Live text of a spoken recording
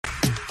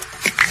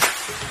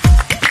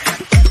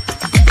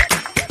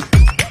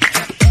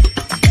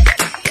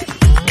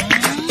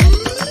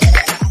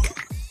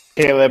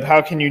Caleb,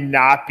 how can you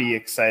not be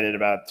excited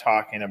about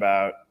talking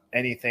about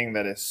anything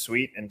that is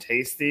sweet and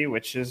tasty,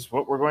 which is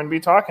what we're going to be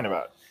talking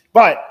about?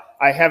 But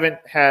I haven't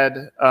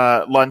had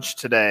lunch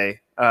today,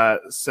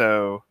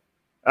 so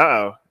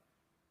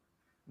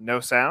no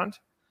sound.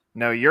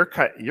 No, you're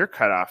cut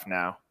off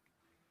now.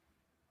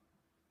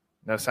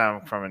 No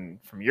sound from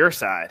your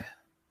side.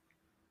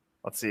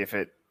 Let's see if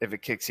it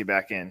kicks you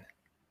back in.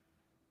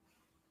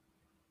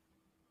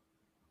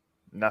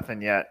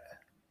 Nothing yet.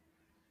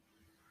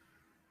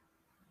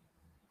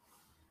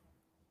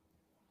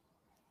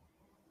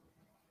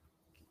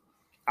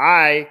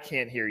 I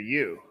can't hear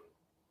you.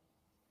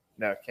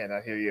 No,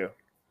 cannot hear you.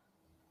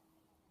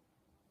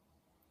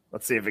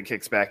 Let's see if it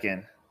kicks back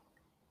in.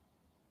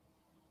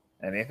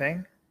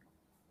 Anything?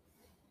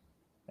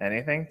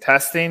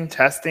 Testing.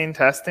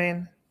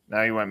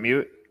 Now you went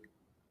mute.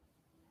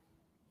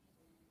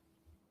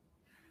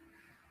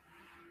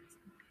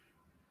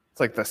 It's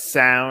like the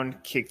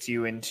sound kicked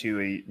you into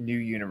a new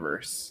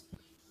universe.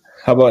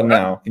 How about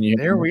now? Can you?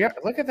 There we are.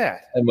 Look at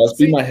that. It must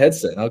be my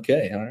headset.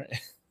 Okay, all right.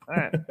 All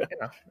right.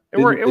 It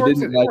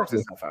works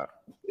itself out.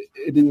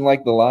 It didn't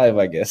like the live,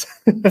 I guess.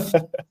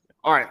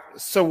 All right.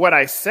 So what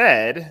I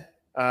said,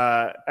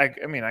 I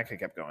could have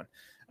kept going.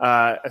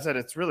 I said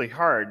it's really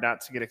hard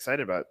not to get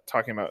excited about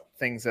talking about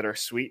things that are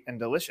sweet and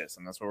delicious,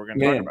 and that's what we're going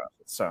to talk about.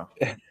 So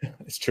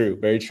it's true,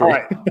 very true. All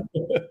right.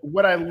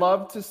 What I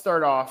love to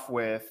start off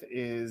with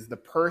is the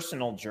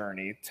personal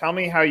journey. Tell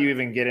me how you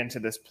even get into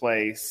this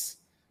place.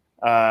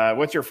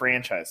 What's your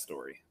franchise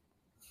story?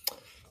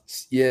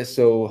 Yeah,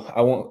 so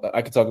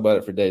I could talk about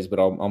it for days, but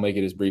I'll make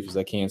it as brief as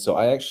I can. So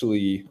I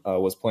actually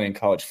was playing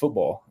college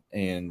football,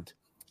 and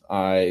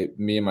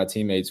me and my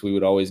teammates, we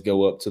would always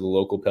go up to the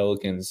local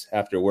Pelicans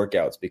after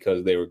workouts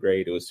because they were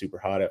great. It was super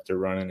hot after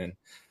running, and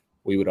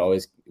we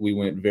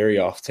went very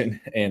often.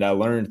 And I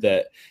learned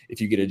that if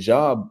you get a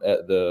job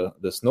at the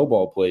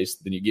Snowball place,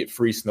 then you get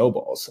free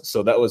snowballs.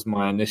 So that was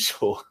my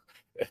initial.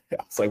 I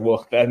was like,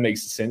 well, that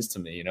makes sense to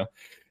me,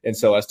 And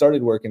so I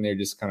started working there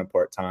just kind of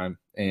part-time.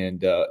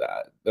 And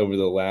over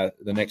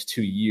the next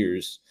 2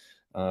 years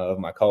of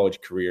my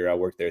college career, I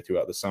worked there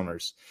throughout the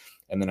summers.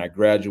 And then I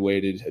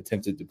graduated,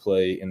 attempted to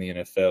play in the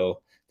NFL,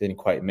 didn't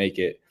quite make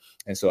it.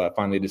 And so I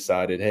finally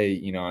decided,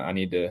 hey, I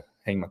need to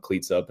hang my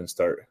cleats up and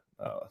start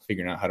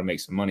figuring out how to make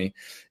some money.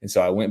 And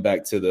so I went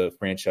back to the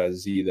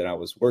franchisee that I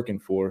was working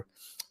for,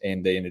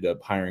 and they ended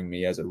up hiring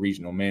me as a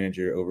regional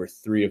manager over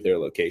 3 of their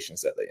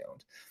locations that they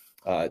owned.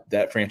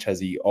 That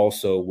franchisee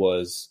also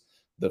was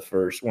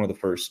one of the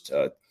first,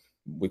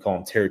 we call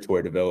them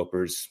territory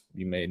developers.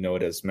 You may know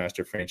it as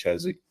master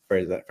franchisee,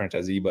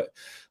 but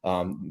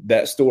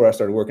that store I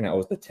started working at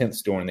was the 10th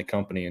store in the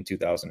company in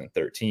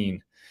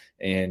 2013,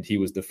 and he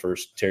was the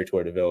first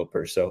territory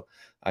developer. So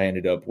I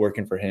ended up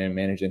working for him,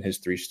 managing his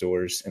 3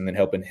 stores, and then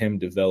helping him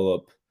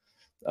develop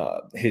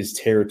his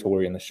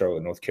territory in the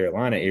Charlotte, North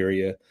Carolina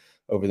area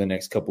over the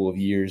next couple of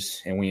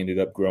years. And we ended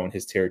up growing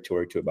his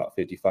territory to about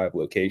 55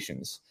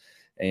 locations.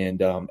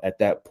 And at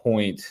that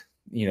point,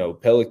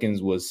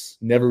 Pelicans was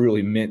never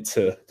really meant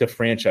to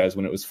franchise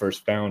when it was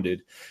first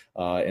founded.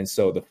 And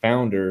so the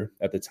founder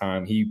at the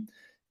time, he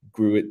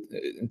grew it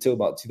until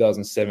about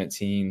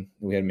 2017.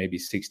 We had maybe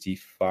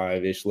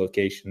 65-ish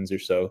locations or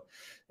so.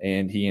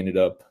 And he ended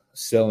up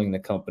selling the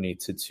company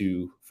to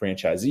 2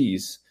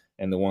 franchisees.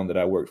 And the one that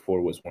I worked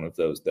for was one of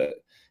those that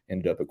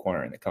ended up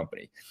acquiring the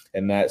company.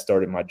 And that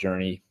started my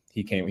journey.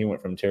 He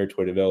went from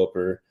territory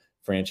developer,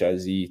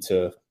 franchisee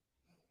to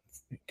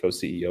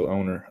co-CEO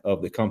owner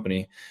of the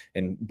company,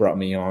 and brought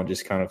me on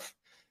just kind of,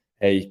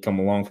 hey, come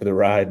along for the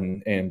ride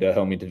and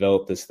help me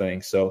develop this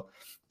thing. So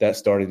that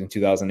started in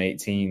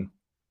 2018.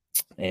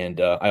 And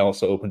I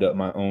also opened up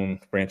my own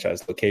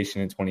franchise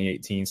location in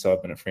 2018. So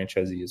I've been a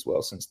franchisee as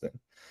well since then.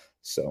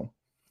 So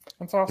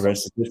that's awesome. The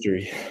rest is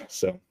history.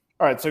 So,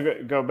 all right.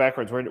 So go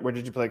backwards. Where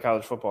did you play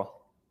college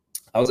football?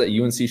 I was at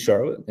UNC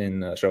Charlotte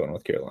in Charlotte,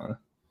 North Carolina.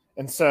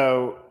 And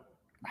so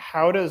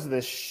how does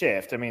this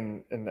shift? I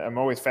mean, and I'm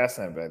always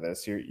fascinated by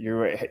this.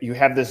 You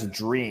have this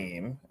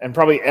dream, and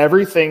probably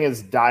everything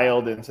is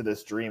dialed into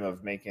this dream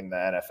of making the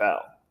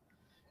NFL.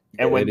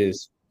 And it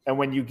is. And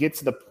when you get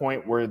to the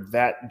point where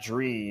that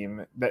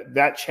dream,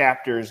 that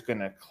chapter is going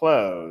to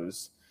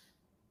close,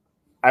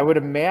 I would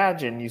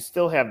imagine you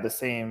still have the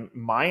same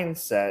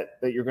mindset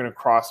that you're going to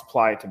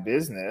cross-apply to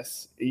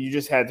business. You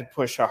just had to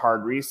push a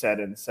hard reset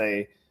and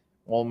say,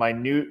 well, my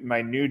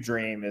new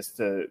dream is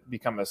to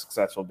become a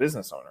successful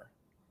business owner.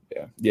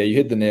 Yeah, you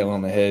hit the nail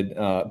on the head.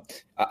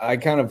 I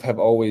kind of have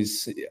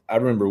always – I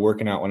remember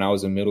working out when I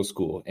was in middle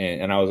school,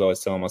 and I was always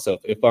telling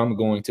myself, if I'm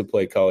going to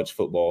play college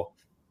football,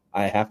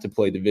 I have to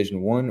play Division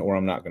I or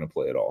I'm not going to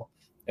play at all.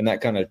 And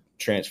that kind of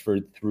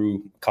transferred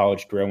through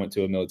college career. I went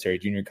to a military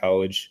junior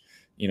college.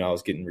 I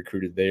was getting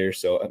recruited there.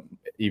 So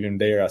even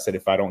there, I said,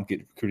 if I don't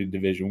get recruited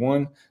Division I,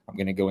 I'm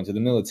going to go into the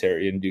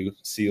military and do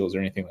SEALs or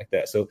anything like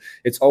that. So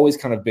it's always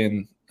kind of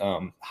been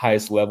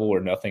highest level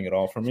or nothing at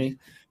all for me.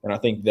 And I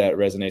think that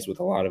resonates with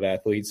a lot of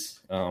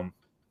athletes.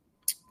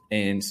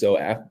 And so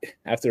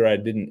after I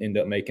didn't end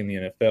up making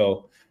the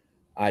NFL,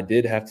 I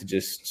did have to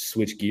just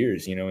switch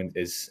gears, and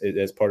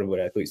as part of what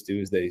athletes do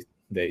is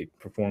they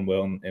perform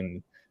well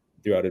and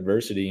throughout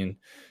adversity. And,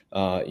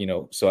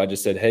 so I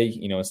just said, hey,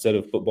 instead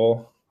of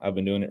football, I've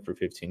been doing it for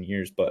 15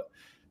 years, but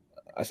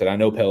I said, I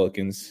know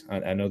Pelicans.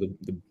 I know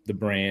the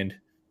brand.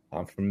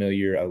 I'm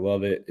familiar. I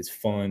love it. It's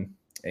fun.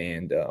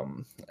 And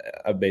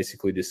I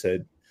basically just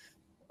said,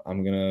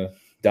 I'm going to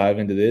dive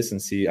into this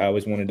and see. I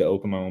always wanted to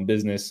open my own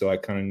business. So I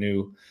kind of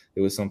knew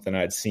it was something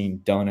I'd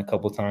seen done a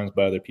couple times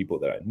by other people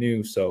that I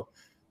knew. So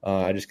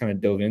I just kind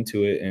of dove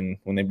into it. And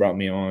when they brought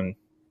me on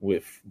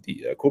with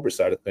the corporate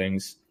side of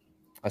things,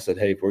 I said,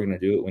 hey, if we're going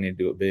to do it, we need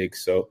to do it big.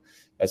 So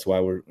that's why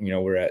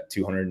we're at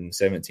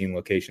 217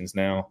 locations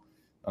now.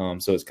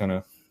 So it's kind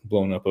of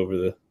blown up over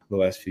the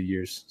last few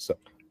years. So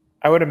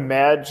I would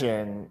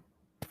imagine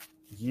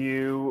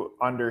you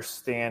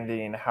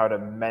understanding how to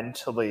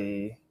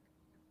mentally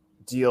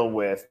deal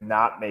with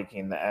not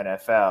making the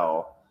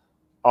NFL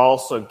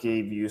also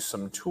gave you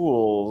some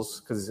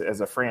tools, because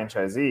as a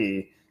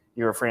franchisee,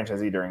 you were a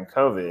franchisee during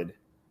COVID.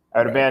 I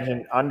would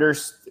imagine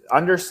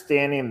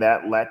understanding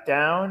that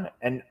letdown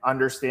and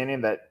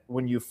understanding that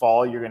when you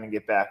fall, you're going to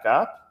get back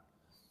up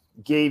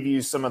gave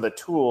you some of the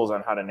tools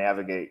on how to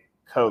navigate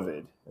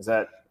COVID. Is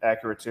that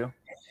accurate too?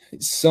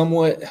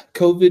 Somewhat.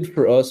 COVID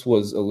for us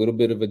was a little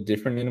bit of a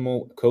different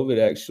animal. COVID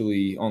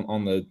actually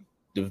on the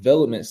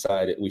development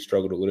side, we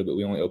struggled a little bit.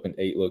 We only opened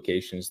 8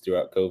 locations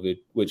throughout COVID,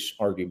 which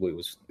arguably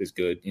is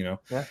good,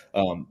 Yeah.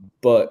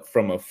 But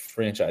from a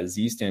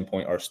franchisee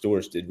standpoint, our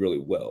stores did really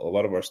well. A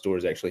lot of our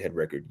stores actually had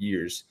record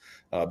years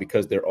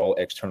because they're all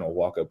external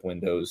walk-up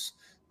windows.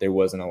 There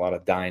wasn't a lot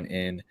of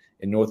dine-in.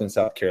 In North and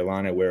South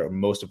Carolina, where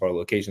most of our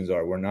locations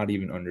are, we're not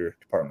even under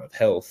Department of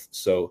Health.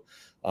 So,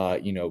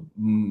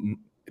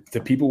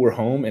 the people were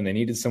home and they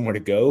needed somewhere to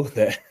go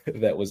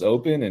that was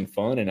open and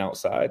fun and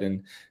outside.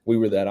 And we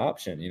were that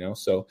option,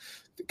 So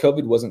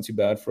COVID wasn't too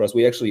bad for us.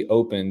 We actually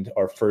opened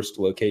our first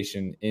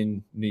location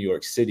in New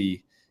York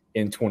City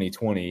in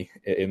 2020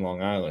 in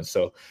Long Island.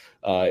 So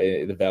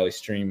the Valley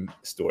Stream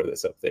store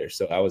that's up there.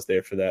 So I was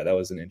there for that. That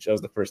was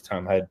the first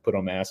time I had put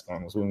a mask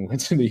on was when we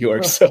went to New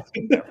York. So,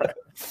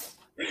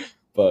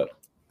 but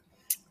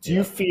do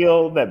you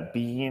feel that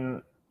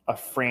being a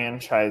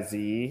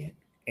franchisee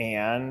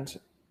and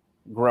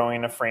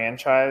growing a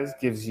franchise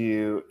gives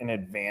you an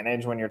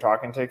advantage when you're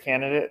talking to a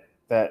candidate,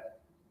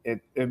 that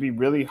it'd be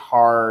really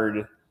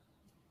hard?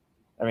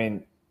 I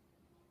mean,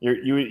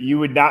 you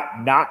would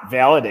not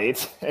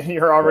validate, and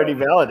you're already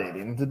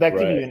validating. Did that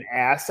give you an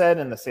asset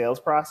in the sales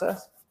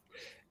process?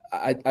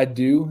 I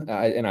do,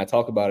 and I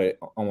talk about it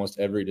almost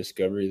every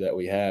discovery that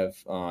we have,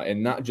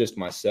 and not just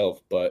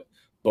myself, but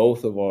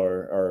both of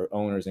our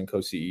owners and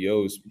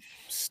co-CEOs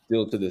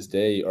still to this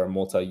day are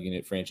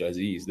multi-unit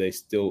franchisees. They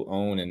still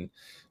own, and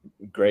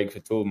Greg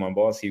Fatul, my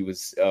boss, he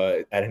was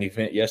at an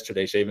event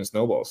yesterday shaving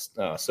Snowballs.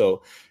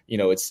 So,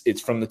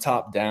 it's from the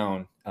top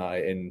down.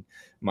 And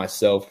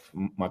myself,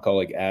 my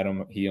colleague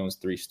Adam, he owns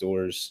 3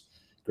 stores.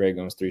 Greg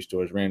owns 3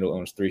 stores. Randall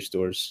owns 3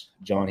 stores.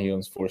 John, he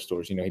owns 4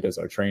 stores. He does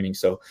our training.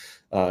 So,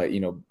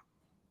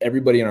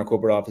 everybody in our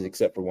corporate office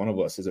except for one of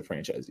us is a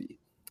franchisee.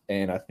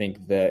 And I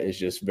think that is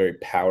just very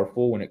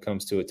powerful when it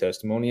comes to a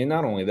testimony. And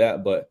not only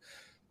that, but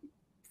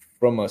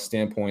from a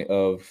standpoint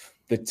of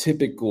the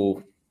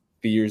typical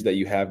fears that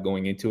you have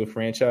going into a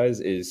franchise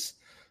is,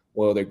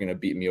 well, they're going to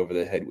beat me over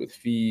the head with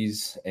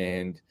fees,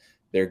 and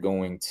they're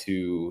going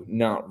to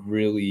not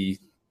really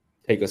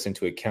take us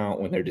into account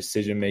when their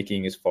decision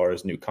making as far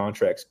as new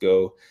contracts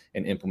go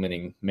and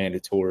implementing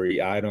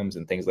mandatory items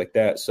and things like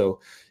that. So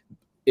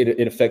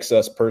it affects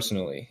us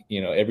personally.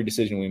 Every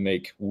decision we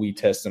make, we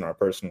test in our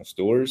personal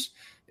stores,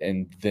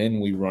 and then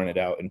we run it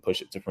out and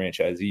push it to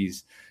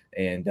franchisees.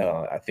 And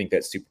I think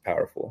that's super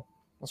powerful.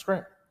 That's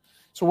great.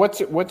 So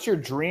what's your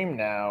dream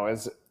now,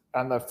 as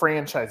on the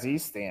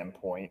franchisee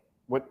standpoint?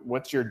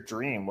 What's your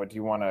dream? What do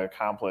you want to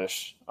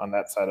accomplish on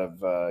that side of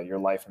your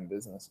life and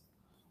business?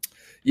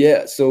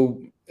 Yeah.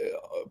 So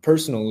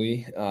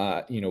personally,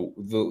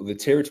 the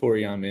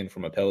territory I'm in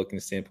from a Pelican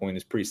standpoint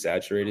is pretty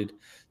saturated.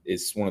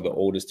 It's one of the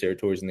oldest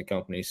territories in the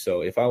company.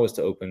 So if I was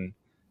to open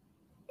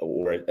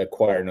or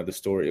acquire another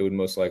store, it would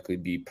most likely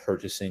be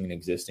purchasing an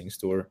existing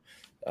store.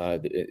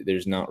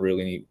 There's not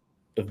really any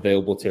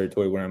available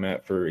territory where I'm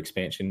at for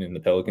expansion in the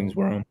Pelicans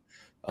where I'm.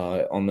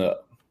 On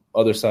the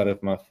other side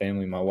of my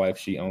family, my wife,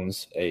 she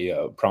owns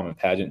a prom and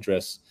pageant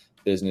dress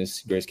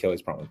business, Grace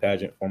Kelly's Prom and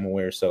Pageant formal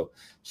wear. So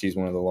she's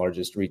one of the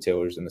largest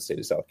retailers in the state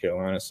of South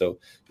Carolina. So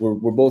we're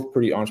both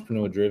pretty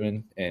entrepreneur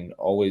driven and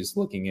always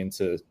looking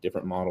into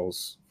different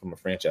models from a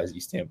franchisee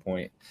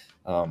standpoint.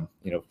 From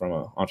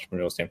an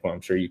entrepreneurial standpoint,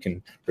 I'm sure you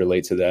can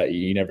relate to that.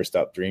 You never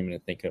stop dreaming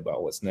and thinking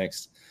about what's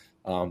next.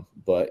 But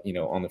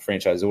on the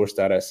franchisor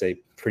side, I say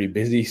pretty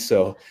busy.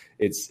 So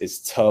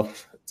it's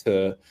tough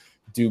to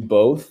do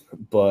both,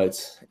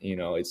 but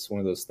it's one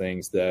of those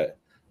things that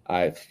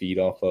I feed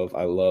off of.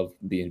 I love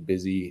being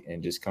busy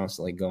and just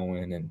constantly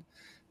going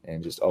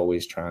and just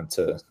always trying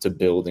to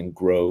build and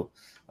grow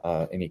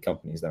any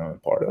companies that I'm a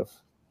part of.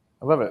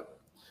 I love it.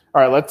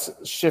 All right, let's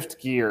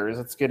shift gears.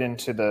 Let's get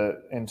into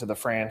the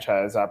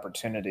franchise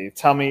opportunity.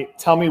 Tell me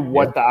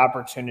what the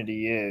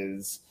opportunity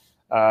is.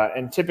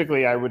 And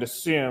typically, I would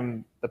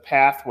assume the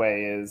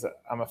pathway is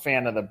I'm a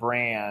fan of the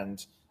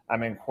brand.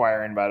 I'm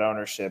inquiring about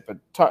ownership. But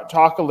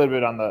talk a little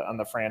bit on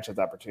the franchise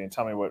opportunity.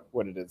 Tell me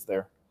what it is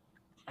there.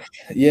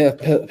 Yeah,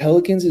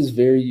 Pelicans is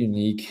very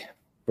unique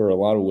for a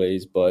lot of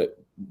ways, but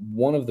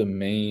one of the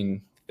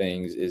main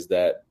things is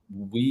that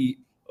we've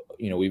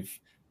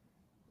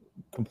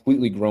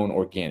completely grown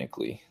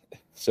organically.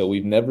 So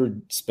we've never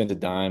spent a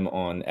dime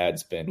on ad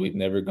spend. We've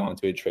never gone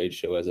to a trade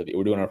show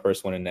we're doing our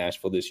first one in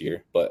Nashville this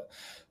year, but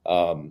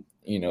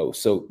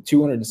so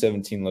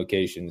 217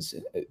 locations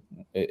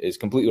is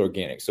completely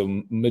organic.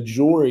 So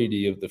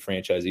majority of the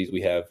franchisees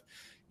we have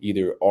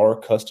either are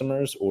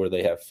customers or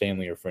they have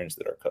family or friends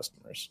that are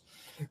customers.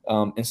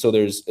 And so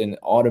there's an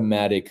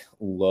automatic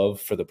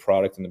love for the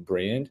product and the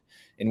brand.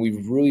 And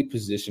we've really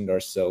positioned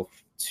ourselves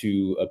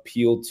to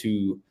appeal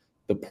to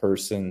the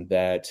person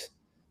that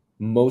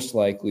most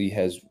likely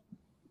has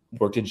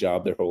worked a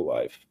job their whole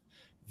life.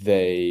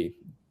 They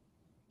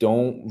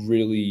don't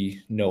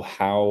really know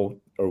how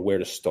or where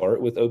to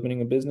start with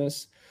opening a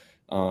business.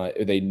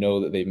 They know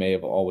that they may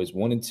have always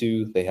wanted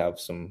to. They have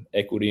some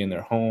equity in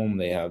their home.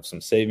 They have some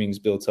savings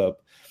built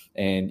up.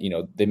 And,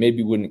 they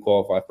maybe wouldn't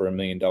qualify for $1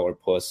 million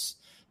plus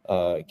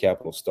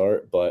capital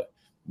start, but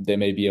they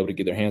may be able to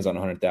get their hands on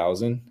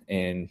 100,000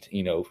 and,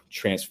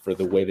 transfer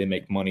the way they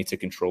make money to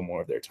control more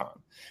of their time.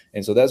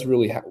 And so that's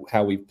really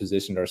how we've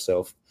positioned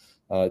ourselves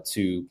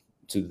to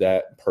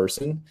that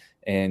person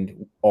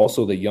and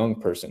also the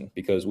young person,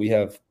 because we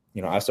have,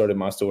 I started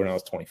my store when I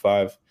was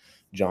 25.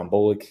 John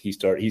Bullock, he's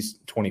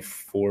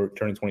 24,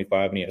 turning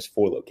 25, and he has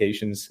 4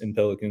 locations in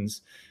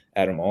Pelicans.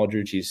 Adam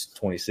Aldridge, he's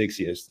 26.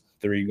 He has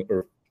 3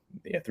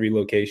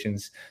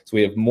 locations. So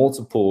we have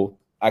multiple.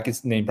 I could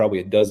name probably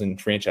a dozen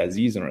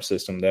franchisees in our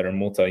system that are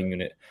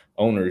multi-unit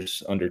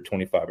owners under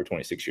 25 or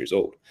 26 years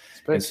old.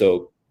 And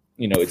so,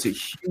 it's a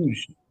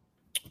huge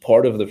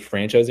part of the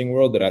franchising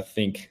world that I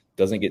think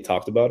doesn't get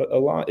talked about a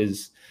lot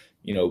is,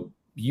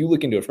 you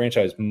look into a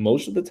franchise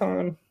most of the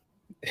time,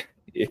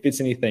 if it's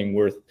anything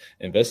worth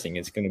investing,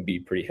 it's going to be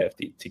pretty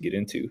hefty to get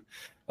into,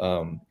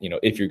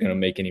 if you're going to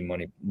make any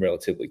money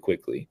relatively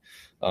quickly.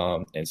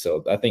 And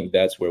so I think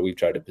that's where we've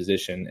tried to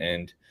position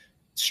and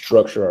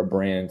structure our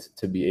brand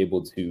to be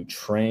able to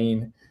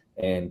train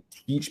and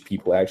teach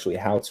people actually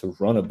how to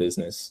run a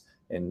business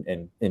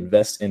and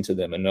invest into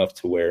them enough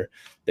to where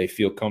they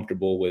feel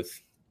comfortable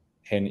with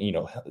and,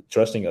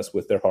 trusting us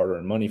with their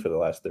hard-earned money for the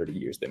last 30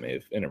 years they may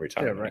have in a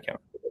retirement account,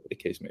 whatever the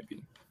case may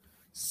be.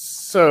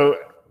 So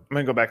I'm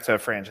going to go back to a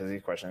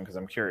franchisee question because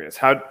I'm curious.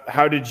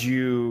 How did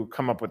you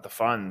come up with the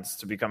funds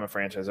to become a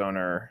franchise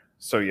owner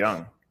so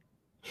young?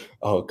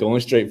 Oh,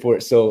 going straight for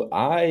it. So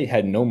I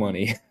had no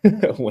money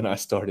when I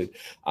started.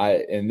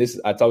 I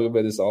talk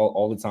about this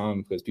all the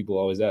time because people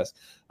always ask.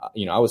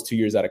 I was 2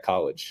 years out of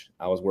college.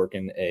 I was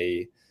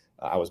bartending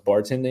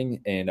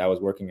and I was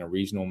working a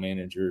regional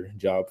manager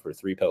job for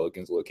 3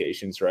 Pelicans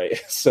locations, right?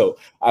 So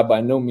I by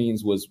no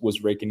means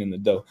was raking in the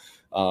dough.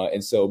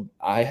 And so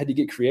I had to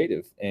get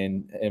creative,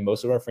 and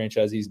most of our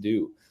franchisees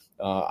do.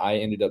 I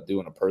ended up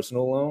doing a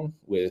personal loan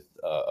with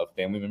a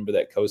family member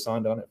that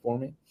co-signed on it for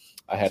me.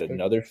 I had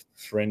another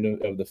friend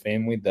of the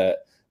family that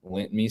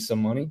lent me some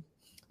money,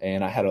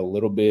 and I had a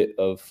little bit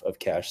of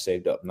cash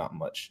saved up, not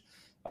much.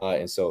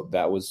 And so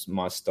that was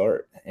my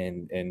start.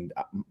 And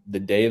the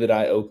day that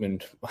I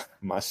opened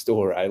my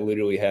store, I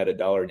literally had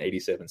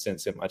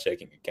 $1.87 in my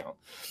checking account.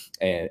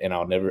 And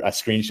I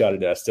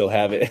screenshotted it. I still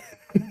have it.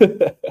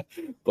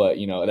 But,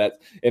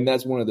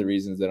 that's one of the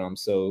reasons that I'm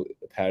so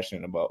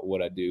passionate about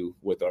what I do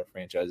with our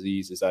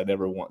franchisees is I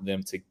never want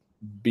them to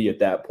be at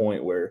that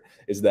point where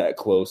it's that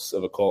close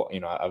of a call.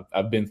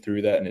 I've been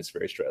through that, and it's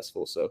very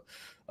stressful. So,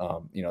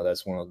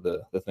 that's one of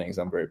the things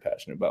I'm very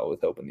passionate about with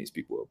helping these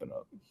people open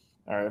up.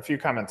 All right, a few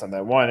comments on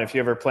that. One, if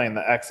you ever play in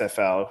the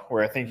XFL,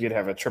 where I think you'd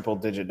have a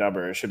triple-digit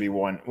number, it should be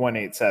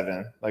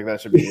 187. Like that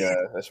should be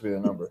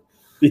the number.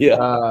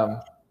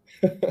 Yeah.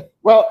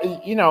 Well,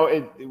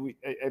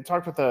 I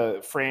talked with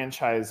a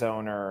franchise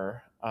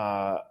owner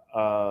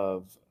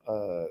of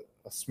a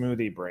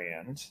smoothie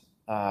brand,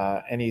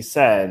 and he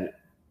said,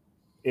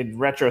 in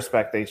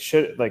retrospect, they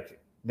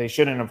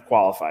shouldn't have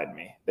qualified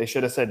me. They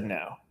should have said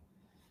no.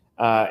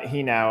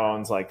 He now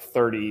owns like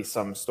 30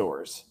 some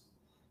stores.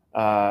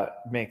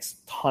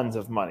 Makes tons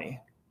of money.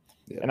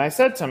 Yeah. And I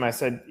said to him,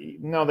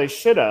 no, they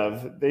should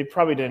have. They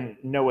probably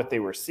didn't know what they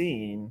were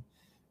seeing.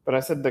 But I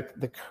said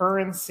the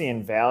currency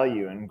and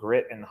value and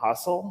grit and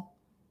hustle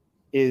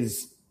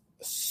is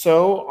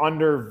so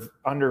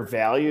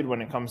undervalued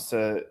when it comes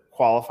to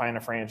qualifying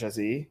a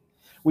franchisee.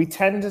 We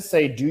tend to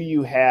say, do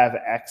you have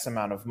X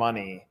amount of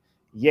money,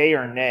 yay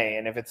or nay?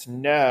 And if it's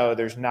no,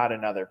 there's not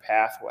another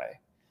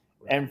pathway.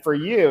 Right. And for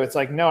you, it's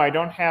like, no, I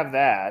don't have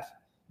that.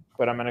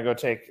 But I'm going to go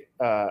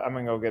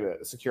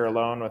secure a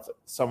loan with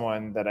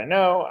someone that I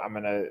know. I'm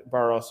going to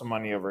borrow some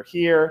money over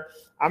here.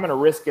 I'm going to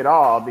risk it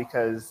all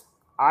because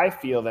I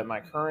feel that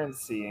my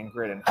currency and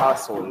grit and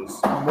hustle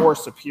is more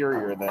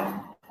superior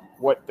than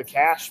what the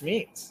cash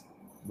means.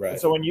 Right. And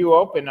so when you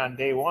open on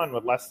day one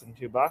with less than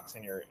 $2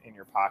 in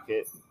your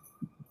pocket,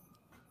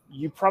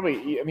 you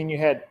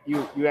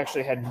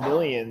actually had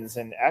millions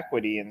in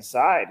equity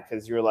inside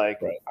because you're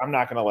like, right. I'm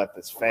not going to let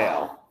this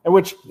fail. And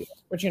which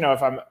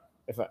if I'm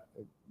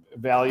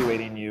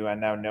evaluating you and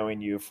now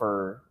knowing you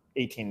for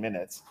 18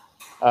 minutes,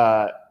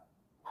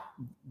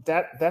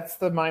 that's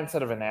the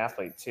mindset of an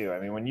athlete too. I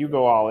mean, when you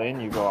go all in,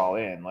 you go all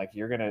in. Like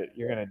you're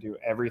gonna do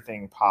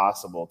everything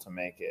possible to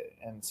make it.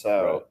 And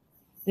so,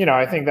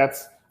 I think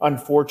that's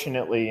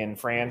unfortunately in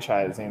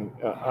franchising,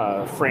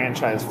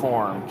 franchise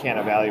form can't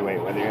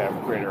evaluate whether you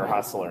have greater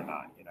hustle or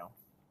not.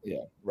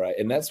 Yeah, right.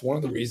 And that's one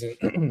of the reasons.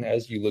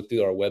 As you look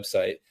through our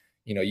website,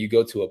 you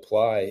go to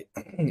apply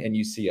and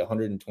you see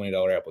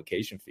 $120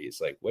 application fee. It's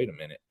like, wait a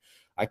minute,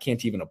 I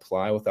can't even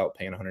apply without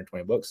paying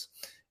 $120.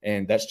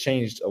 And that's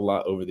changed a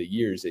lot over the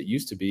years. It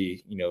used to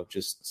be,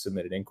 just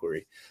submit an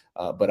inquiry,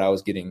 but I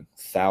was getting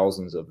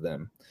thousands of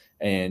them.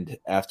 And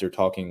after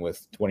talking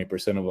with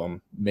 20% of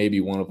them,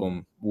 maybe one of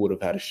them would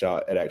have had a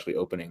shot at actually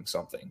opening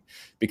something,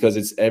 because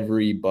it's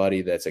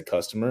everybody that's a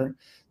customer.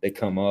 They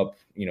come up,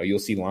 you'll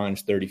see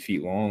lines 30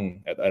 feet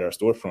long at our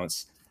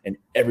storefronts, and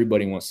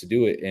everybody wants to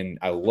do it. And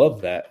I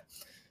love that.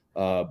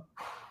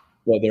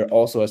 Well, there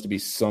also has to be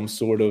some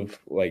sort of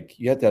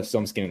you have to have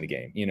some skin in the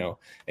game,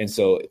 And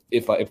so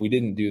if we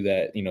didn't do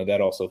that,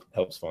 that also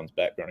helps funds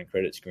background and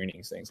credit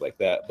screenings, things like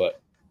that.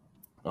 But,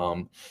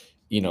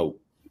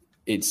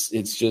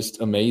 it's just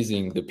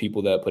amazing the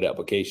people that put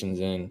applications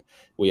in.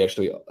 We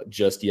actually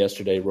just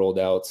yesterday rolled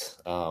out.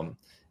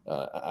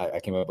 I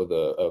came up with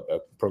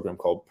a program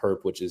called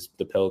PERP, which is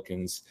the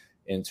Pelican's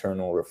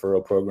internal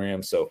referral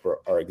program. So for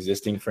our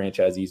existing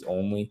franchisees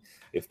only,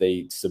 if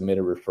they submit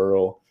a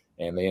referral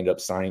and they end up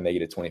signing, they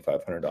get a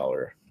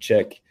 $2,500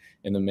 check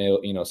in the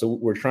mail. So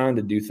we're trying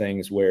to do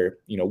things where,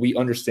 we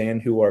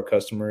understand who our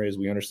customer is.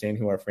 We understand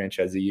who our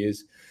franchisee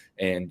is,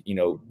 and,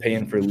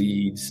 paying for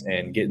leads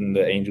and getting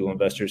the angel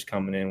investors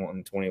coming in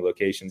wanting 20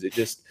 locations.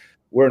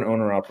 We're an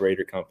owner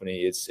operator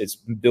company. It's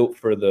built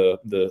for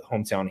the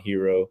hometown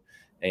hero.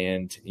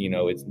 And,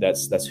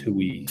 that's who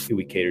we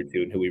cater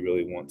to and who we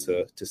really want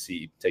to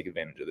see take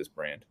advantage of this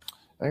brand.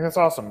 I think that's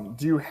awesome.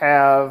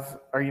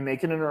 Are you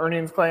making an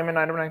earnings claim in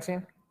item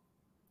 19?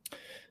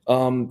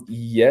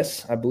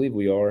 Yes, I believe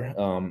we are.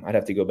 I'd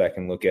have to go back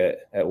and look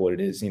at what it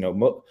is.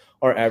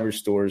 Our average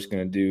store is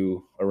going to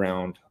do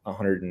around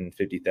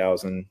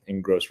 150,000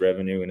 in gross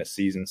revenue in a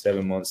season,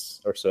 7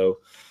 months or so.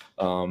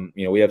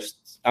 We have,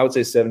 I would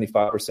say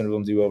 75% of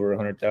them do over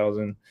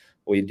 100,000.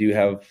 We do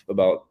have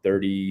about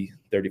 30,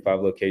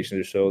 35 locations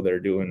or so that are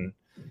doing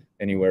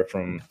anywhere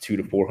from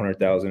 200,000 to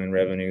 400,000 in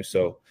revenue.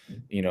 So,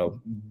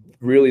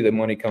 really the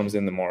money comes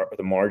in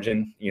the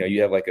margin.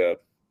 You have like a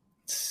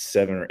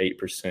 7 or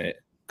 8%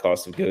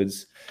 cost of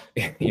goods.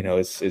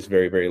 It's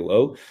very, very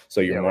low.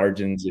 So your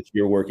margins, if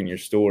you're working your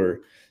store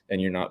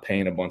and you're not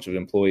paying a bunch of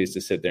employees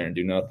to sit there and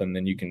do nothing,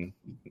 then you can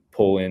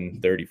pull in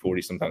 30,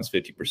 40, sometimes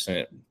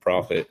 50%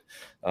 profit,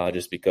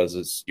 just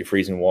because you're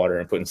freezing water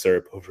and putting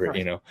syrup over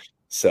it,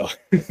 So,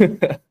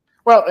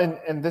 well,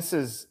 and this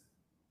is,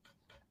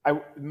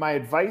 my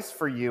advice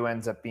for you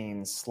ends up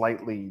being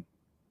slightly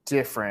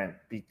different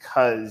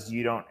because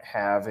you don't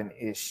have an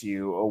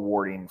issue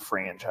awarding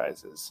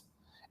franchises.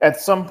 At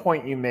some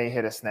point, you may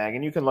hit a snag,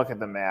 and you can look at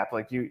the map.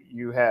 Like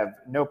you have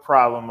no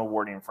problem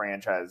awarding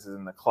franchises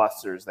in the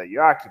clusters that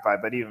you occupy.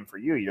 But even for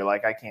you, you're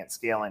like, I can't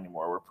scale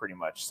anymore. We're pretty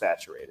much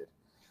saturated.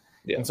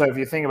 Yeah. And so if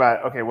you think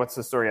about, okay, what's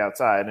the story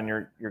outside, and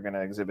you're going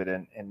to exhibit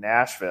in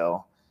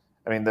Nashville.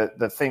 I mean,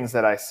 the things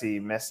that I see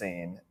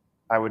missing,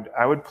 I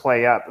would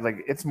play up.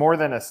 Like, it's more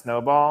than a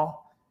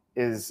snowball.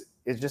 Is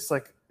just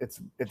like it's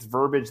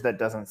verbiage that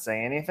doesn't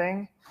say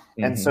anything.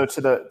 Mm-hmm. And so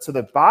to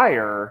the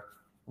buyer,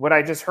 what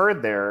I just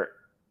heard there,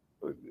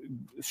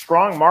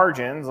 strong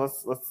margins.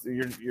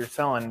 You're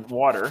selling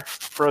water,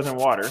 frozen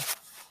water.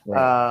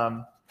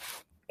 Right.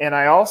 And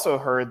I also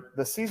heard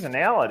the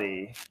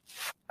seasonality.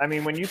 I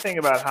mean, when you think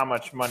about how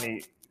much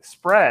money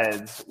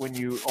spreads when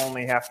you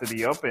only have to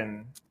be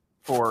open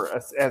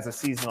as a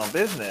seasonal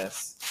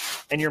business,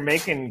 and you're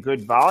making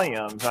good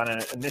volumes on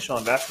an initial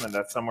investment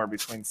that's somewhere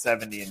between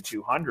 70 and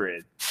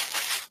 200.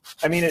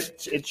 I mean,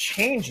 it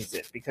changes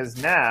it,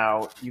 because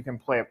now you can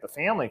play up the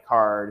family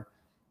card,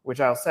 which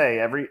I'll say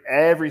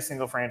every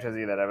single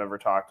franchisee that I've ever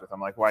talked with,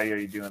 I'm like, why are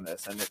you doing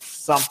this? And it's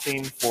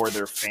something for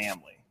their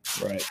family.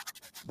 Right.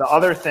 The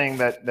other thing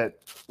that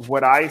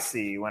what I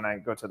see when I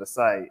go to the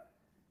site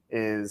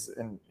is,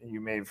 and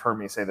you may have heard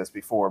me say this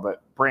before,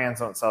 but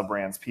brands don't sell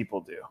brands, people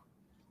do.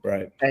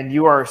 Right. And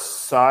you are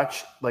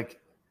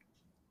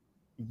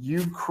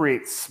you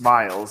create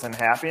smiles and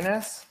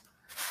happiness,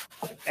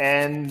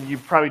 and you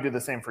probably do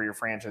the same for your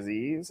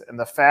franchisees. And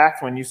the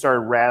fact when you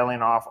started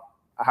rattling off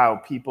how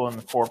people in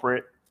the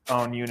corporate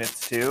own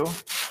units too,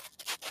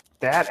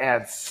 that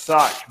adds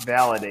such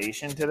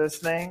validation to this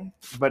thing,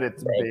 but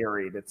it's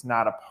buried. It's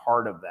not a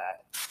part of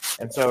that.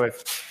 And so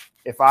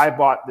if I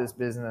bought this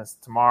business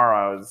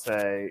tomorrow, I would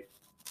say,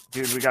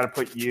 dude, we got to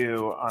put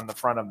you on the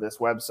front of this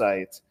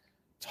website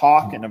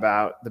talking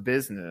about the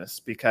business,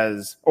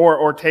 because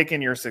or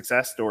taking your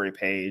success story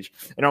page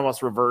and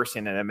almost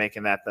reversing it and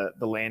making that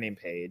the landing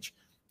page,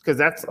 because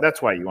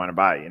that's why you want to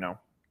buy,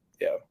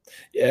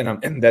 Yeah,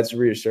 and that's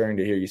reassuring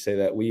to hear you say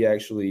that.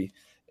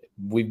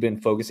 We've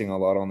been focusing a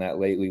lot on that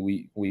lately.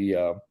 We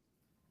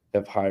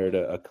have hired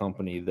a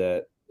company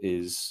that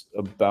is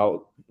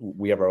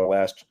we have our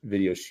last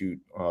video shoot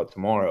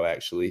tomorrow,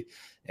 actually,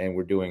 and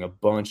we're doing a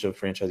bunch of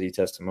franchisee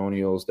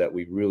testimonials that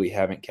we really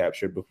haven't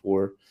captured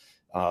before.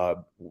 A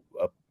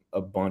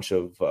bunch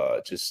of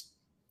just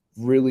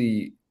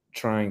really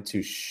trying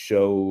to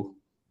show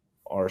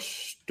our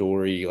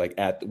story, like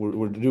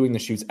we're doing the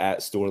shoots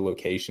at store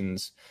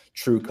locations,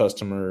 true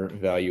customer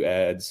value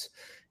adds,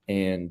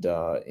 and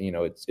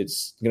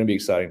it's going to be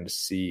exciting to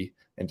see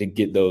and to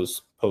get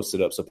those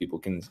posted up so people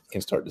can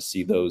start to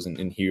see those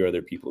and hear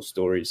other people's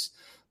stories,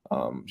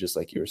 just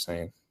like you were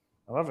saying.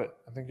 I love it.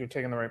 I think you're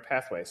taking the right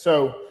pathway.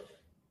 So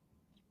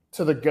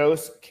to the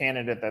ghost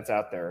candidate that's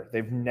out there,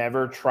 they've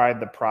never tried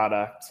the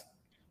product.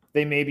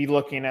 They may be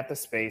looking at the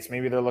space.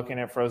 Maybe they're looking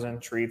at frozen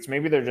treats.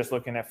 Maybe they're just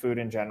looking at food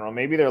in general.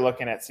 Maybe they're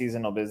looking at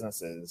seasonal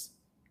businesses.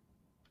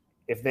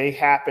 If they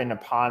happen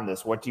upon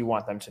this, what do you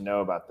want them to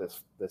know about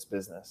this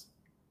business?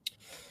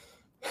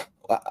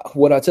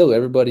 What I tell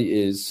everybody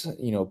is,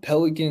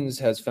 Pelicans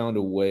has found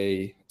a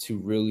way to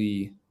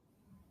really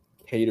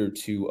cater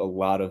to a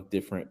lot of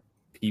different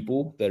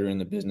people that are in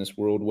the business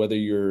world, whether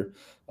you're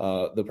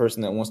the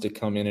person that wants to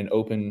come in and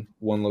open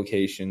one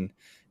location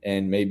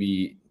and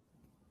maybe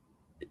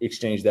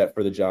exchange that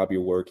for the job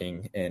you're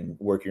working and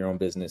work your own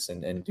business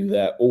and do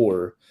that,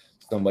 or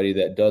somebody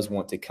that does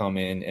want to come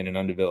in an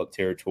undeveloped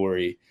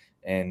territory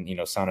and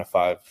sign a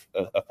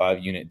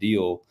 5-unit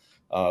deal.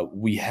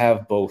 We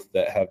have both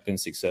that have been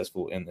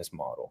successful in this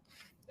model,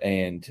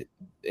 and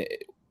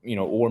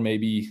or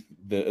maybe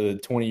the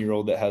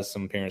 20-year-old that has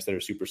some parents that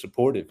are super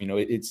supportive.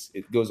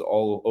 It goes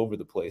all over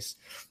the place.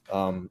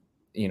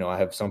 I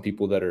have some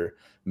people that are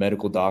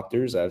medical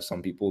doctors. I have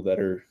some people that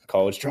are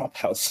college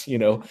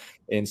dropouts,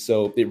 and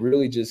so it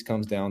really just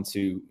comes down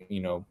to,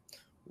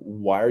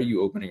 why are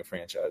you opening a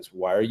franchise?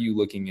 Why are you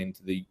looking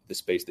into the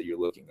space that you're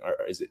looking? Or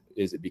is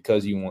it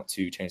because you want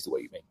to change the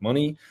way you make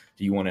money?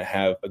 Do you want to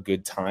have a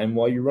good time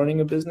while you're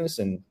running a business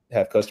and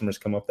have customers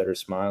come up that are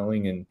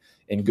smiling and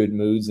in good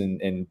moods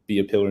and be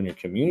a pillar in your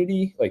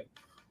community?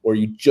 Or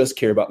you just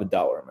care about the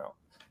dollar amount?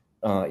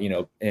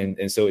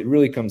 And so it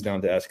really comes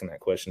down to asking that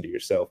question to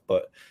yourself.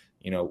 But,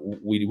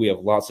 we have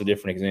lots of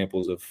different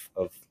examples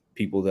of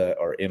people that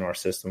are in our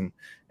system.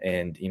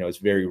 And, it's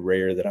very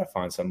rare that I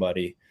find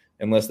somebody,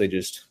 unless they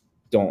just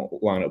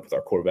don't line up with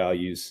our core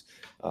values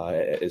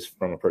as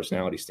from a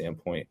personality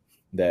standpoint,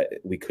 that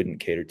we couldn't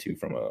cater to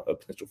from a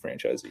potential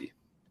franchisee.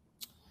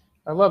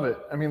 I love it.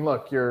 I mean,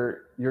 look,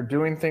 you're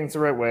doing things the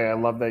right way. I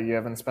love that you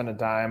haven't spent a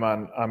dime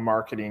on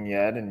marketing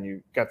yet, and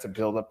you got to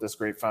build up this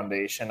great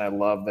foundation. I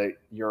love that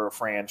you're a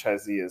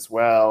franchisee as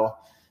well.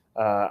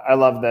 I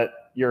love that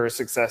you're a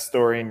success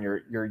story and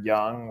you're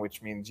young,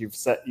 which means you've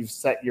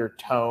set your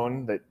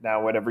tone that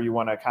now whatever you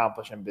want to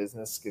accomplish in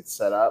business gets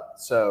set up.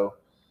 So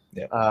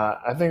yeah.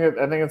 I think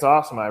it's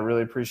awesome. I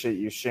really appreciate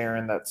you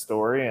sharing that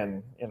story,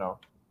 and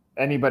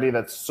anybody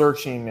that's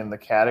searching in the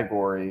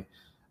category,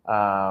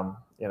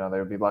 they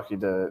would be lucky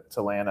to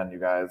land on you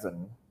guys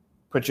and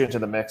put you into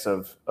the mix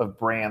of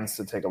brands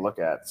to take a look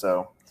at.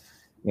 So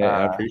yeah,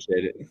 I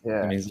appreciate it.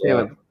 Yeah,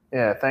 Caleb.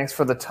 Yeah, thanks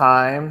for the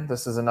time.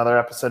 This is another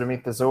episode of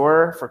Meet the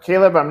Zor. For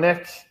Caleb, I'm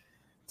Nick.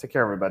 Take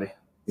care, everybody.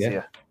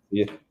 Yeah.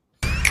 See ya.